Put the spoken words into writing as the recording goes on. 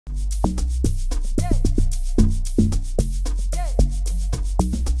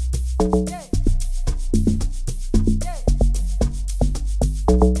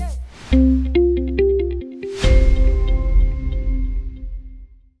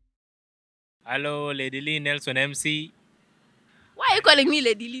Hello, Lady Lee Nelson MC. Why are you calling me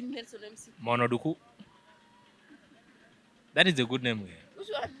Lady Lynn Nelson MC? Monoduku. That is a good name. Which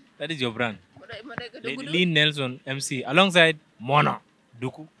one? That is your brand. Lady Modogudu? Lee Nelson MC. Alongside Mono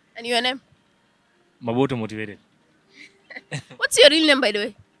Duku. And your name? Maboto Motivated. What's your real name, by the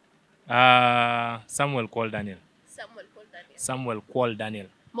way? Samuel called Daniel. Samuel called Daniel. Samuel called Daniel.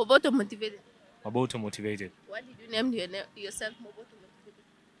 Maboto Motivated. Maboto Motivated. Why did you name yourself Maboto Motivated?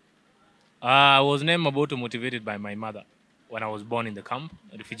 I was named Maboto Motivated by my mother when I was born in the camp,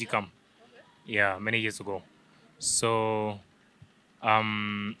 a refugee camp. Okay. Yeah, many years ago. So,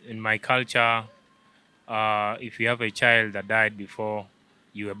 in my culture, if you have a child that died before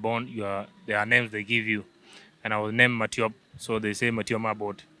you were born, there are names they give you. And I was named Mathiop, so they say Mathiop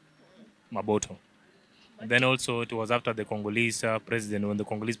Maboto. And then also it was after the Congolese president, when the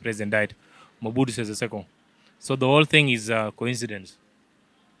Congolese president died, Mobutu Sese Seko. So the whole thing is coincidence.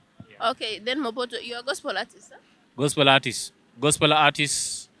 Okay, then Maboto, you're a gospel artist, huh? Gospel artist. Gospel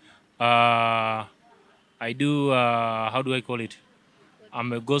artist. I do, how do I call it?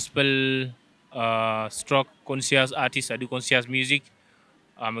 I'm a gospel stroke conscious artist. I do conscious music.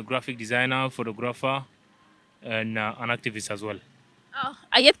 I'm a graphic designer, photographer, and an activist as well. Oh,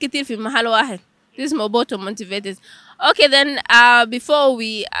 I كتير في محل واحد. This is Maboto Motivated. Okay, then before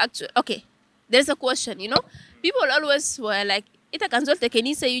we actually, okay, there's a question, you know? People always were like, ita kanzolte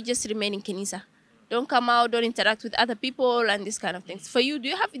kenisa, you just remain in kenisa. Don't come out, don't interact with other people and this kind of things. For you, do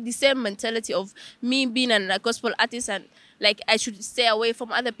you have the same mentality of me being a gospel artist and like I should stay away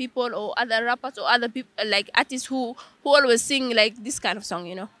from other people or other rappers or other people, like artists who always sing like this kind of song,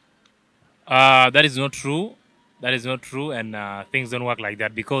 you know? That is not true. That is not true, and things don't work like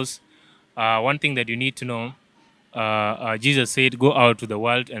that because one thing that you need to know, Jesus said, go out to the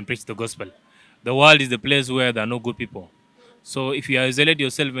world and preach the gospel. The world is the place where there are no good people. So if you isolate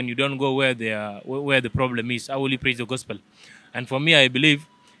yourself and you don't go where the problem is, how will you preach the gospel? And for me, I believe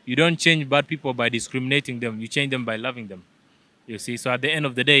you don't change bad people by discriminating them. You change them by loving them. You see, so at the end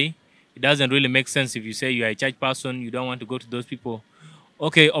of the day, it doesn't really make sense if you say you are a church person, you don't want to go to those people.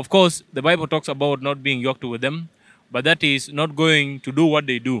 Okay, of course, the Bible talks about not being yoked with them, but that is not going to do what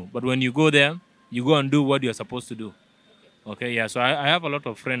they do. But when you go there, you go and do what you're supposed to do. Okay, yeah, so I have a lot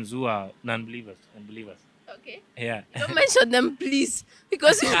of friends who are non-believers and believers. Okay. Yeah. Don't mention them, please,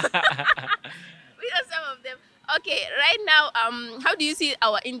 because we know some of them. Okay, right now, how do you see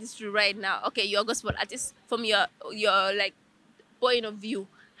our industry right now? Okay, you're a gospel artist. From your like point of view,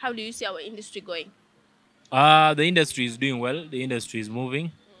 how do you see our industry going? The industry is doing well. The industry is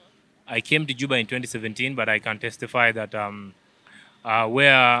moving. I came to Juba in 2017, but I can testify that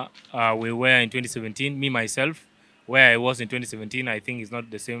where we were in 2017, me myself, where I was in 2017, I think is not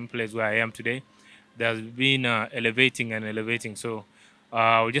the same place where I am today. There's been elevating and elevating. So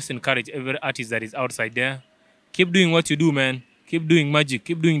I will just encourage every artist that is outside there, keep doing what you do, man. Keep doing magic.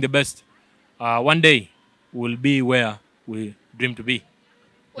 Keep doing the best. One day we'll be where we dream to be.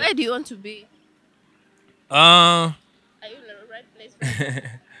 Where do you want to be? Are you in the right place?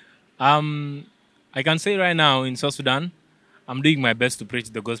 I can say right now in South Sudan, I'm doing my best to preach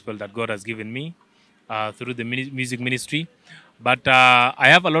the gospel that God has given me through the music ministry. But I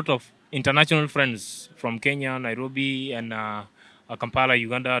have a lot of international friends from Kenya, Nairobi, and Kampala,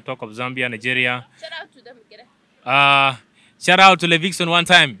 Uganda, talk of Zambia, Nigeria. Shout out to them. Shout out to Levikson one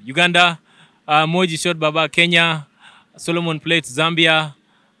time, Uganda, Moji Shot Baba, Kenya, Solomon Plates, Zambia,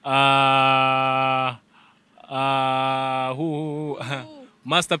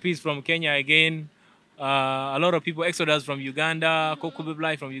 Masterpiece from Kenya again. A lot of people, Exodus from Uganda, Kokube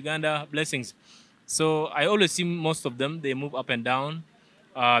Blai from Uganda, blessings. So I always see most of them, they move up and down.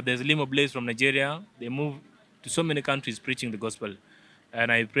 There's Limo Blaze from Nigeria. They move to so many countries preaching the gospel.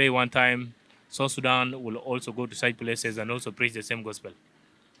 And I pray one time South Sudan will also go to such places and also preach the same gospel.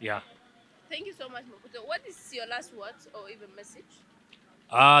 Yeah. Thank you so much, Maboto. What is your last words or even message?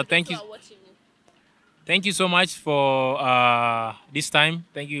 Thank you. Thank you so much for this time.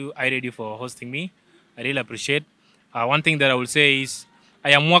 Thank you, iRadio, for hosting me. I really appreciate. One thing that I will say is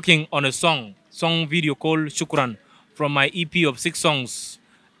I am working on a song video called Shukran from my EP of 6 songs.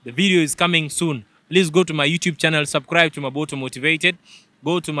 The video is coming soon. Please go to my YouTube channel, subscribe to Maboto Motivated.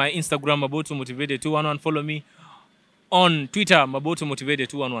 Go to my Instagram, Maboto Motivated 211. Follow me on Twitter, Maboto Motivated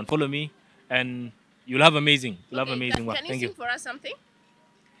 211. Follow me, and you'll have amazing. You'll have amazing work. Can you sing for us something?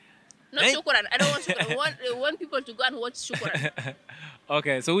 Not Shukran. I don't want Shukran. I want people to go and watch Shukran.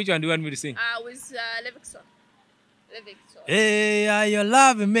 Okay, so which one do you want me to sing? With Levickson. Levickson. Hey, your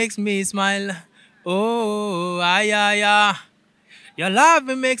love it makes me smile. Oh, your love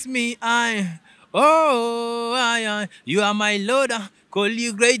it makes me oh, you are my Lord, call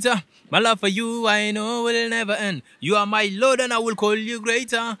you greater. My love for you, I know will never end. You are my Lord, and I will call you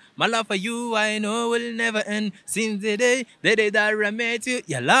greater. My love for you, I know will never end. Since the day that I met you,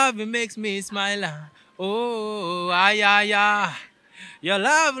 your love it makes me smile. Oh, your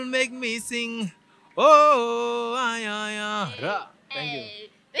love will make me sing. Oh, Thank you.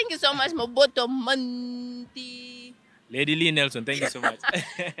 Thank you so much, Maboto Motivated. Lady Lee Nelson, thank you so much.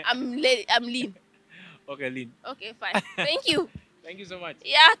 I'm lean. Okay, Lynn. Okay, fine. Thank you. Thank you so much.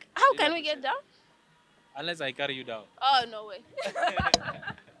 Yeah, how can we get down? Unless I carry you down. Oh, no way.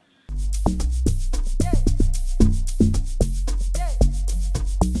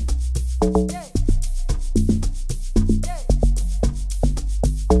 Yeah.